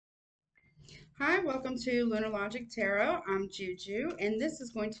Hi, welcome to Lunar Logic Tarot. I'm Juju, and this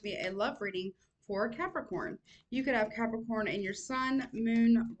is going to be a love reading for Capricorn. You could have Capricorn in your sun,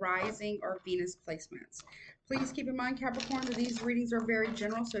 moon, rising, or Venus placements. Please keep in mind, Capricorn, that these readings are very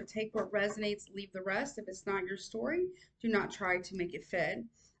general, so take what resonates, leave the rest. If it's not your story, do not try to make it fit.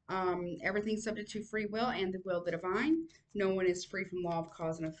 Everything's subject to free will and the will of the divine. No one is free from law of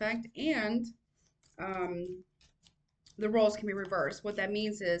cause and effect, and um, the roles can be reversed. What that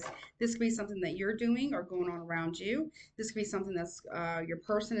means is this could be something that you're doing or going on around you. This could be something that's your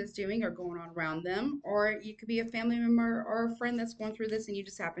person is doing or going on around them. Or you could be a family member or a friend that's going through this and you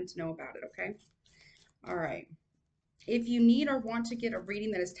just happen to know about it, okay? All right. If you need or want to get a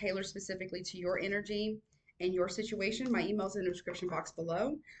reading that is tailored specifically to your energy and your situation, my email is in the description box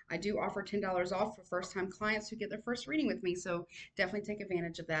below. I do offer $10 off for first time clients who get their first reading with me. So definitely take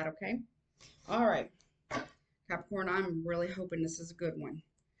advantage of that, okay? All right. Capricorn, I'm really hoping this is a good one.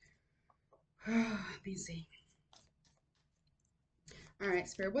 Let me see. All right,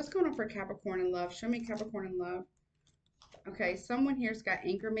 Spirit, what's going on for Capricorn in love? Show me Capricorn in love. Okay, someone here's got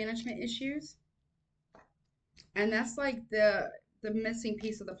anger management issues, and that's like the missing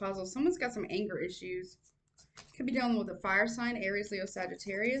piece of the puzzle. Someone's got some anger issues. Could be dealing with a fire sign, Aries, Leo,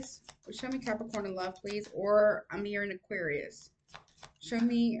 Sagittarius. Show me Capricorn in love, please. Or I'm here in Aquarius. Show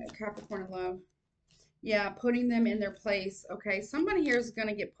me Capricorn in love. Yeah, putting them in their place. Okay, somebody here is going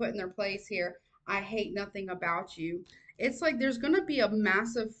to get put in their place here. I hate nothing about you. It's like there's going to be a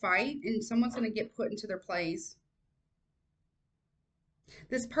massive fight and someone's going to get put into their place.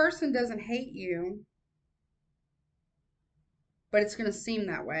 This person doesn't hate you, but it's going to seem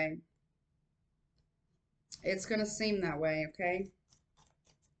that way. It's going to seem that way, okay?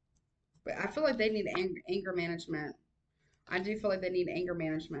 But I feel like they need anger management. I do feel like they need anger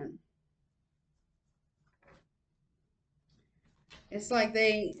management. It's like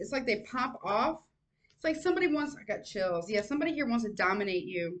they pop off. It's like somebody wants, I got chills. Yeah, somebody here wants to dominate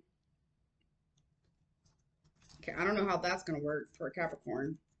you. Okay, I don't know how that's going to work for a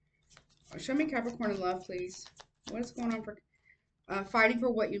Capricorn. Show me Capricorn in love, please. What is going on for fighting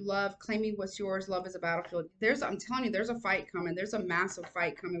for what you love, claiming what's yours? Love is a battlefield. I'm telling you, there's a fight coming. There's a massive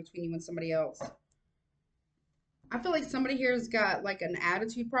fight coming between you and somebody else. I feel like somebody here has got like an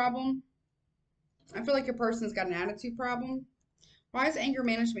attitude problem. I feel like your person's got an attitude problem. Why is anger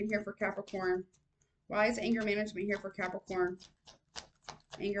management here for Capricorn? Why is anger management here for Capricorn?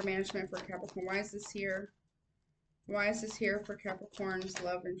 Anger management for Capricorn. Why is this here? Why is this here for Capricorn's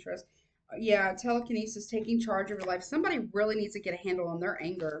love interest? Yeah, telekinesis, taking charge of your life. Somebody really needs to get a handle on their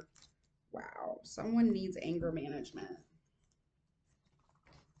anger. Wow, someone needs anger management.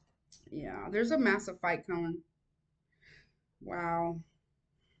 Yeah, there's a massive fight coming. Wow.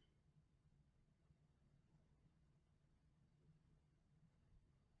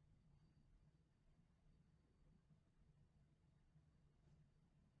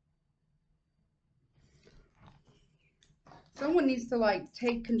 Someone needs to like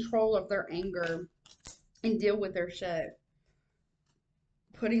take control of their anger and deal with their shit.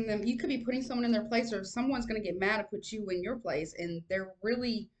 You could be putting someone in their place, or someone's going to get mad and put you in your place, and they're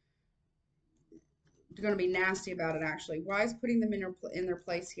really going to be nasty about it, actually. Why is putting them in their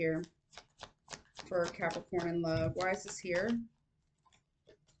place here for Capricorn in love? Why is this here?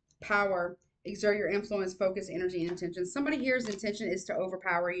 Power. Exert your influence, focus, energy, and intention. Somebody here's intention is to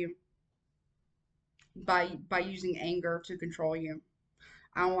overpower you by using anger to control you.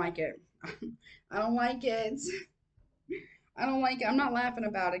 I don't like it. I don't like it. I don't like it. I'm not laughing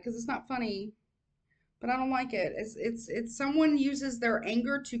about it because it's not funny, but I don't like it. It's someone uses their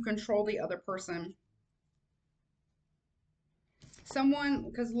anger to control the other person. Someone,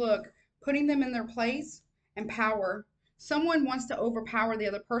 because look, putting them in their place and power. Someone wants to overpower the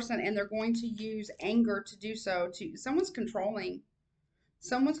other person and they're going to use anger to do so. Someone's controlling.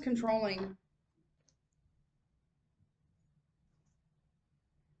 Someone's controlling.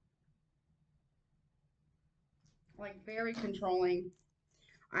 Like very controlling.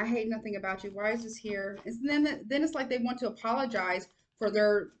 I hate nothing about you. Why is this here? Then it's like they want to apologize for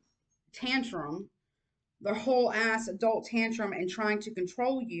their tantrum, their whole ass adult tantrum and trying to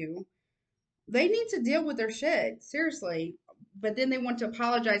control you. They need to deal with their shit, seriously. But then they want to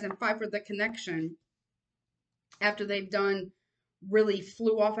apologize and fight for the connection after they've done really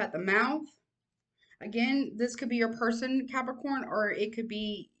flew off at the mouth. Again, this could be your person, Capricorn, or it could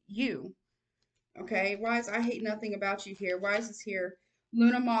be you. Okay, I hate nothing about you here? Why is this here?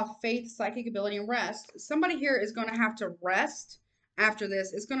 Luna Moth, faith, psychic ability, and rest. Somebody here is going to have to rest after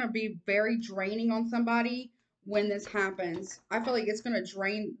this. It's going to be very draining on somebody when this happens. I feel like it's going to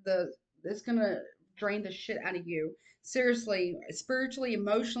drain the shit out of you. Seriously, spiritually,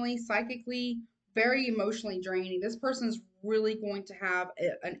 emotionally, psychically, very emotionally draining. This person's really going to have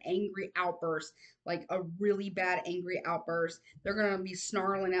an angry outburst, like a really bad angry outburst. They're going to be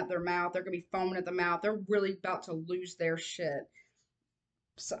snarling at their mouth. They're going to be foaming at the mouth. They're really about to lose their shit.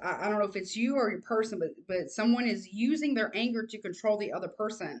 So I don't know if it's you or your person, but someone is using their anger to control the other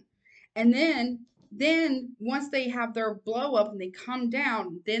person. And then once they have their blow up and they come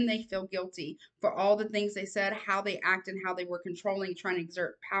down, then they feel guilty for all the things they said, how they acted, how they were controlling, trying to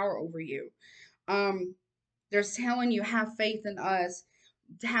exert power over you. Um, they're telling you have faith in us,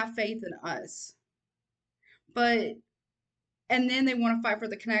 to have faith in us. But and then they want to fight for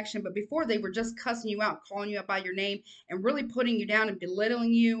the connection. But before they were just cussing you out, calling you out by your name, and really putting you down and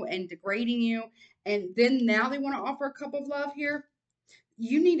belittling you and degrading you. And then now they want to offer a cup of love here.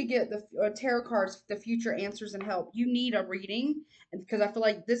 You need to get the tarot cards, the future answers and help. You need a reading because I feel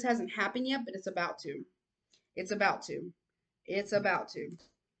like this hasn't happened yet, but it's about to. It's about to. It's about to.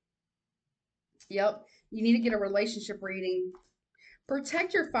 Yep. You need to get a relationship reading.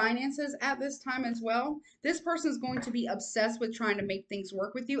 Protect your finances at this time as well. This person is going to be obsessed with trying to make things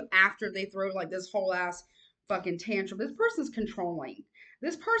work with you after they throw like this whole ass fucking tantrum. This person's controlling.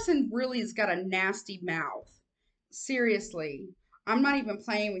 This person really has got a nasty mouth. Seriously. I'm not even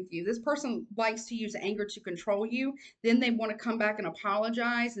playing with you. This person likes to use anger to control you. Then they want to come back and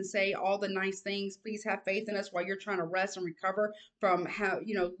apologize and say all the nice things. Please have faith in us while you're trying to rest and recover from how,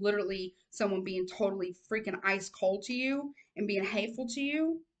 literally someone being totally freaking ice cold to you and being hateful to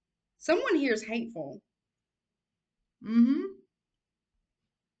you. Someone here is hateful. Mm-hmm.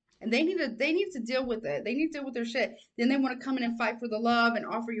 And they need to deal with it. They need to deal with their shit. Then they want to come in and fight for the love and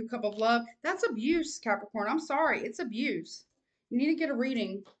offer you a cup of love. That's abuse, Capricorn. I'm sorry. It's abuse. You need to get a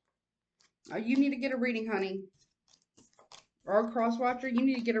reading. You need to get a reading, honey. Or a cross watcher, you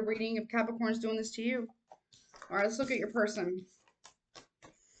need to get a reading if Capricorn's doing this to you. All right, let's look at your person.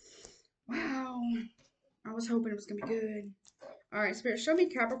 Wow. I was hoping it was going to be good. All right, Spirit, show me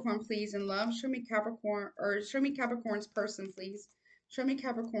Capricorn, please, in love. Show me Capricorn, or show me Capricorn's person, please. Show me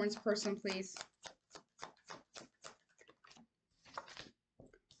Capricorn's person, please.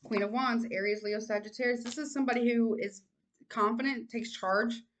 Queen of Wands, Aries, Leo, Sagittarius. This is somebody who is confident, takes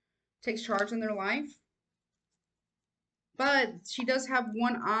charge in their life. But she does have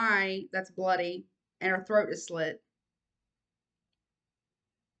one eye that's bloody and her throat is slit.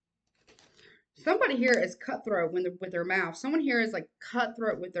 Somebody here is cutthroat with their mouth. Someone here is like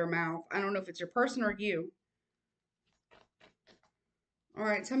cutthroat with their mouth. I don't know if it's your person or you. All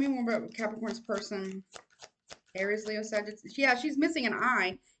right, tell me more about Capricorn's person. Aries, Leo, Sagittarius. Yeah, she's missing an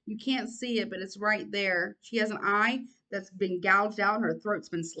eye. You can't see it, but it's right there. She has an eye that's been gouged out and her throat's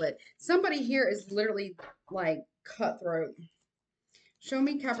been slit. Somebody here is literally like cutthroat. Show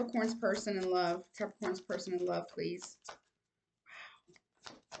me Capricorn's person in love. Capricorn's person in love, please.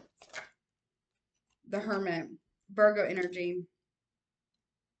 The Hermit. Virgo energy.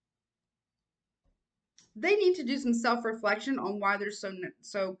 They need to do some self-reflection on why they're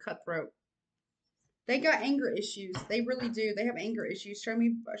so cutthroat. They got anger issues. They really do. They have anger issues. Show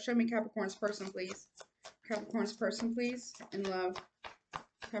me Capricorn's person, please. Capricorn's person, please. In love.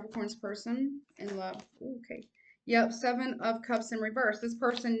 Capricorn's person in love. Ooh, okay. Yep, 7 of Cups in reverse. This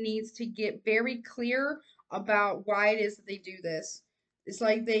person needs to get very clear about why it is that they do this. It's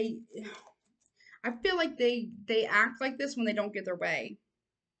like I feel like they act like this when they don't get their way.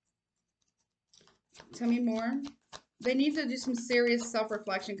 Tell me more. They need to do some serious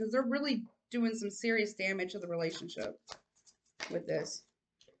self-reflection because they're really doing some serious damage to the relationship with this.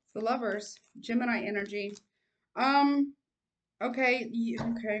 The Lovers, Gemini energy. Okay,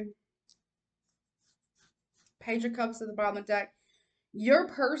 okay. Page of Cups at the bottom of the deck. Your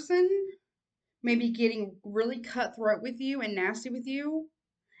person may be getting really cutthroat with you and nasty with you,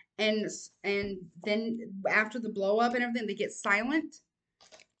 and then after the blow up and everything, they get silent.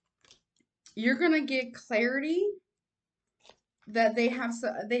 You're gonna get clarity that they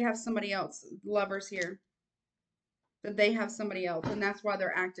have somebody else, lovers here. That they have somebody else, and that's why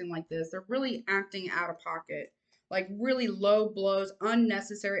they're acting like this. They're really acting out of pocket. Like really low blows,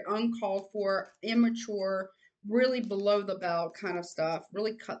 unnecessary, uncalled for, immature, really below the belt kind of stuff.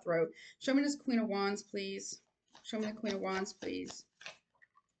 Really cutthroat. Show me this Queen of Wands, please. Show me the Queen of Wands, please.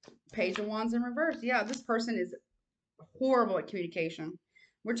 Page of Wands in reverse. Yeah, this person is horrible at communication.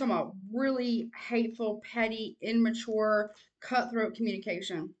 We're talking about really hateful, petty, immature, cutthroat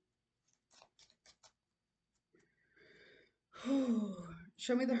communication.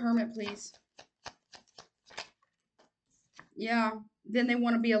 Show me the Hermit, please. Yeah. Then they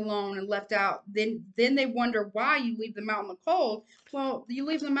want to be alone and left out. Then they wonder why you leave them out in the cold. Well, you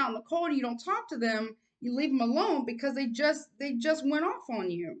leave them out in the cold and you don't talk to them. You leave them alone because they just went off on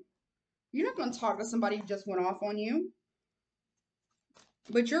you. You're not going to talk to somebody who just went off on you.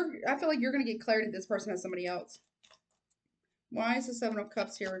 But I feel like you're going to get clarity this person has somebody else. Why is the Seven of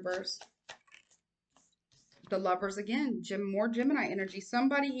Cups here reversed? The Lovers again. More Gemini energy.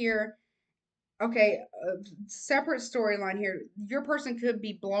 Somebody here. Okay, separate storyline here. Your person could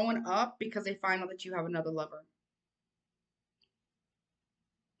be blowing up because they find out that you have another lover.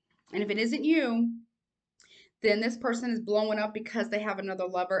 And if it isn't you, then this person is blowing up because they have another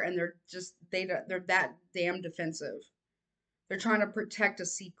lover and they're that damn defensive. They're trying to protect a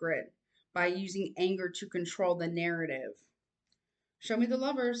secret by using anger to control the narrative. Show me the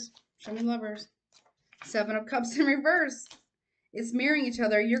Lovers. Show me Lovers. Seven of Cups in reverse. It's mirroring each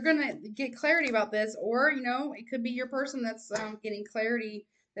other. You're going to get clarity about this, or, it could be your person that's getting clarity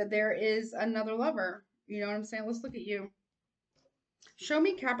that there is another lover. You know what I'm saying? Let's look at you. Show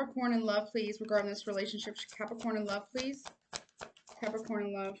me Capricorn in love, please, regarding this relationship. Capricorn in love, please. Capricorn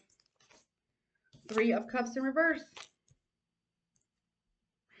in love. Three of Cups in reverse.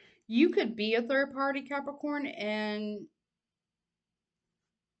 You could be a third party, Capricorn, and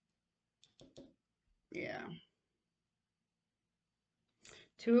yeah.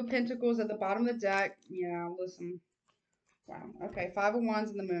 Two of Pentacles at the bottom of the deck. Yeah, listen. Wow. Okay, Five of Wands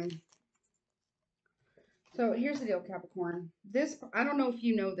in the Moon. So here's the deal, Capricorn. I don't know if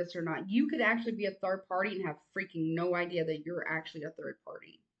you know this or not. You could actually be a third party and have freaking no idea that you're actually a third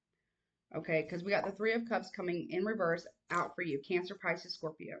party. Okay, because we got the Three of Cups coming in reverse out for you. Cancer, Pisces,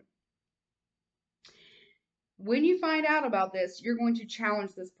 Scorpio. When you find out about this, you're going to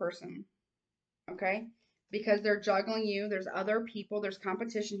challenge this person. Okay? Because they're juggling you. There's other people. There's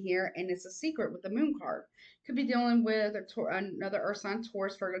competition here. And it's a secret with the Moon card. Could be dealing with another Earth sign,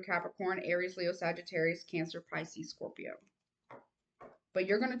 Taurus, Virgo, Capricorn, Aries, Leo, Sagittarius, Cancer, Pisces, Scorpio. But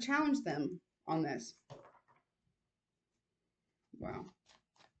you're going to challenge them on this. Wow.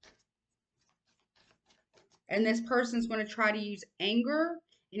 And this person's going to try to use anger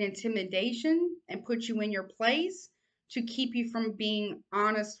and intimidation and put you in your place to keep you from being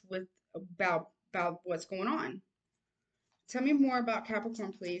honest about what's going on. Tell me more about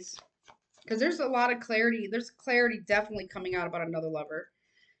Capricorn, please. Because there's a lot of clarity. There's clarity definitely coming out about another lover.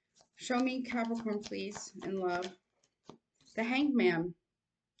 Show me Capricorn, please, in love. The Hanged Man.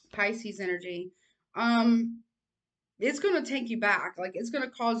 Pisces energy. It's going to take you back. Like, it's going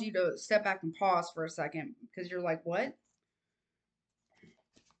to cause you to step back and pause for a second. Because you're like, what?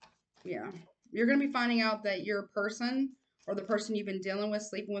 Yeah. You're going to be finding out that your person or the person you've been dealing with,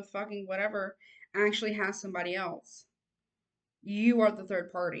 sleeping with, fucking whatever, actually has somebody else. You are the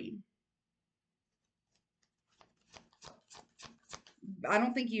third party. I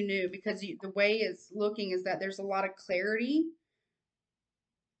don't think you knew because the way it's looking is that there's a lot of clarity.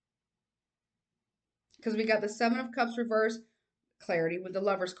 Because we got the Seven of Cups reverse, clarity with the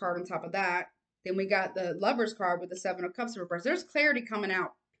Lover's card on top of that. Then we got the Lover's card with the Seven of Cups reverse. There's clarity coming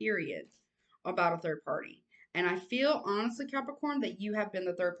out, period, about a third party. And I feel, honestly, Capricorn, that you have been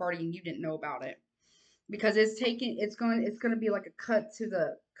the third party and you didn't know about it. Because it's going to be like a cut to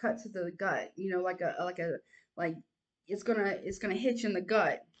the gut, it's going to hit you in the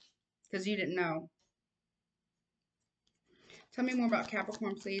gut because you didn't know. Tell me more about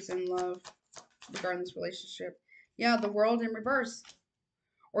Capricorn, please, and love regarding this relationship. Yeah, the World in reverse.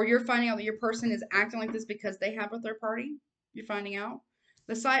 Or you're finding out that your person is acting like this because they have a third party. You're finding out.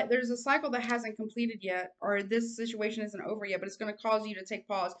 There's a cycle that hasn't completed yet, or this situation isn't over yet, but it's going to cause you to take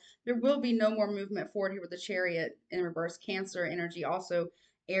pause. There will be no more movement forward here with the Chariot in reverse. Cancer energy, also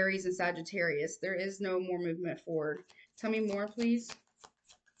Aries and Sagittarius. There is no more movement forward. Tell me more, please.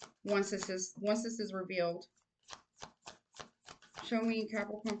 Once this is revealed. Show me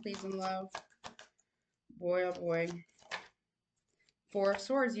Capricorn, please, in love. Boy, oh boy. Four of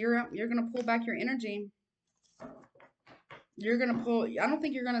Swords. You're gonna pull back your energy. You're gonna pull. I don't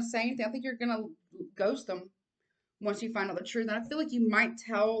think you're gonna say anything. I think you're gonna ghost them once you find out the truth. And I feel like you might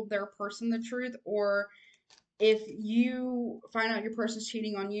tell their person the truth, or if you find out your person's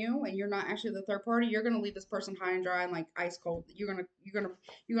cheating on you and you're not actually the third party, you're gonna leave this person high and dry and like ice cold. You're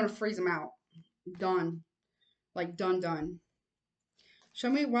gonna freeze them out. Done. Like done.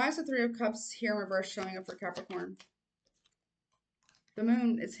 Show me, why is the Three of Cups here in reverse showing up for Capricorn? The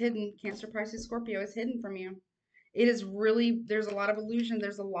Moon is hidden. Cancer, Pisces, Scorpio is hidden from you. It is really, there's a lot of illusion.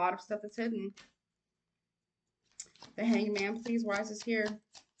 There's a lot of stuff that's hidden. The Hanged Man, please. Why is this here?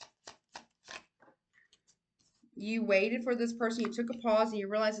 You waited for this person. You took a pause and you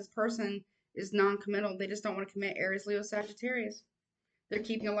realize this person is non-committal. They just don't want to commit. Aries, Leo, Sagittarius. They're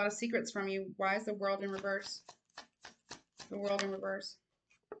keeping a lot of secrets from you. Why is the World in reverse? The World in reverse.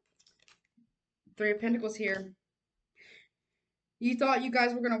 Three of Pentacles here. You thought you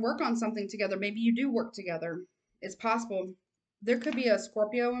guys were going to work on something together. Maybe you do work together. It's possible. There could be a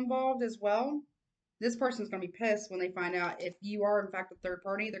Scorpio involved as well. This person's going to be pissed when they find out if you are, in fact, a third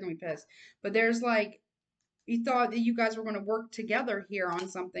party. They're going to be pissed. But there's like, you thought that you guys were going to work together here on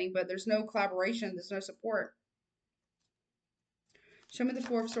something, but there's no collaboration. There's no support. Show me the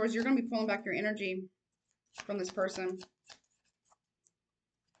Four of Swords. You're going to be pulling back your energy from this person.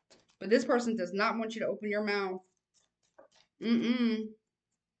 But this person does not want you to open your mouth.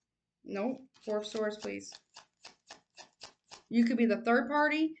 Nope. Four of Swords, please. You could be the third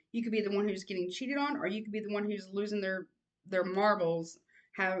party. You could be the one who's getting cheated on, or you could be the one who's losing their marbles,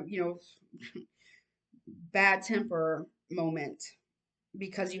 have, bad temper moment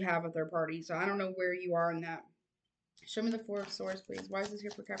because you have a third party. So I don't know where you are in that. Show me the Four of Swords, please. Why is this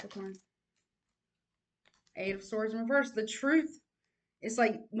here for Capricorn? Eight of Swords in reverse. The truth. It's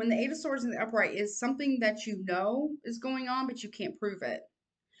like when the Eight of Swords in the upright is something that you know is going on, but you can't prove it.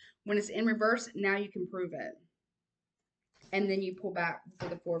 When it's in reverse, now you can prove it. And then you pull back for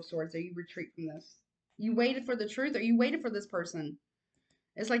the Four of Swords, or you retreat from this. You waited for the truth, or you waited for this person.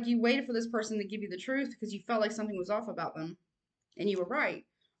 It's like you waited for this person to give you the truth because you felt like something was off about them. And you were right.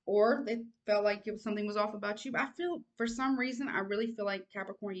 Or they felt like something was off about you. I feel, for some reason, I really feel like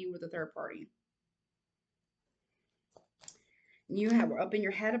Capricorn, you were the third party. You were up in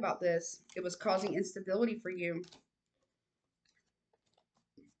your head about this. It was causing instability for you.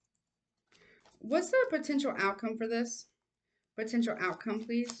 What's the potential outcome for this? Potential outcome,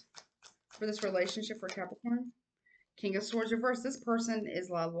 please, for this relationship for Capricorn. King of Swords reverse. This person is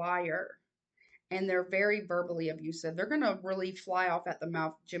a liar, and they're very verbally abusive. They're going to really fly off at the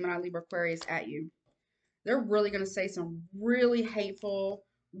mouth, Gemini, Libra, Aquarius, at you. They're really going to say some really hateful,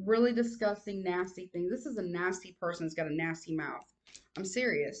 really disgusting, nasty things. This is a nasty person that's got a nasty mouth. I'm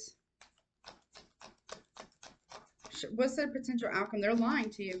serious. What's their potential outcome? They're lying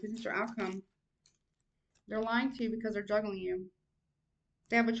to you. Potential outcome. They're lying to you because they're juggling you.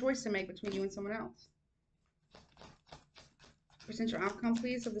 They have a choice to make between you and someone else. Potential outcome,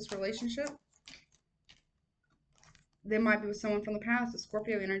 please, of this relationship. They might be with someone from the past, a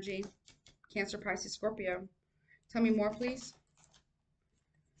Scorpio energy. Cancer, Pisces, Scorpio. Tell me more, please.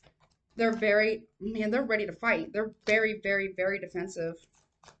 They're they're ready to fight. They're very, very, very defensive.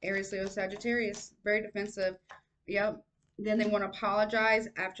 Aries, Leo, Sagittarius. Very defensive. Yep. Then they want to apologize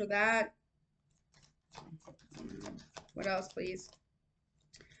after that. What else, please?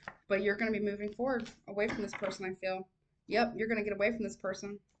 But you're going to be moving forward away from this person, I feel. Yep, you're going to get away from this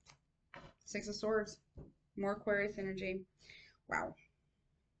person. Six of Swords. More Aquarius energy. Wow.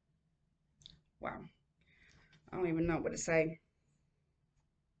 Wow. I don't even know what to say.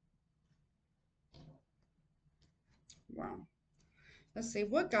 Wow. Let's see.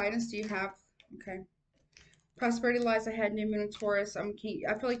 What guidance do you have? Okay. Prosperity lies ahead, new moon in Taurus. I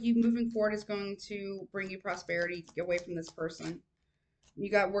feel like you moving forward is going to bring you prosperity. Get away from this person. You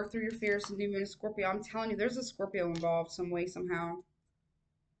got to work through your fears. New moon in Scorpio. I'm telling you, there's a Scorpio involved some way, somehow.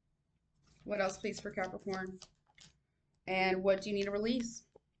 What else, please, for Capricorn? And what do you need to release?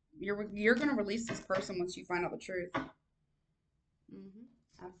 You're going to release this person once you find out the truth.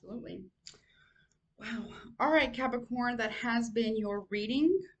 Absolutely. Wow. All right, Capricorn, that has been your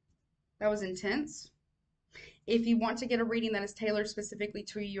reading. That was intense. If you want to get a reading that is tailored specifically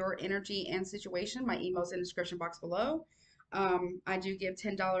to your energy and situation, my email is in the description box below. I do give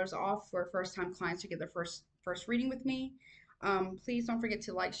 $10 off for first-time clients who get their first reading with me. Please don't forget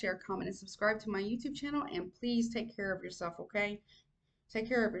to like, share, comment, and subscribe to my YouTube channel. And please take care of yourself, okay? Take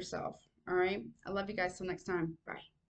care of yourself, all right? I love you guys. Till next time. Bye.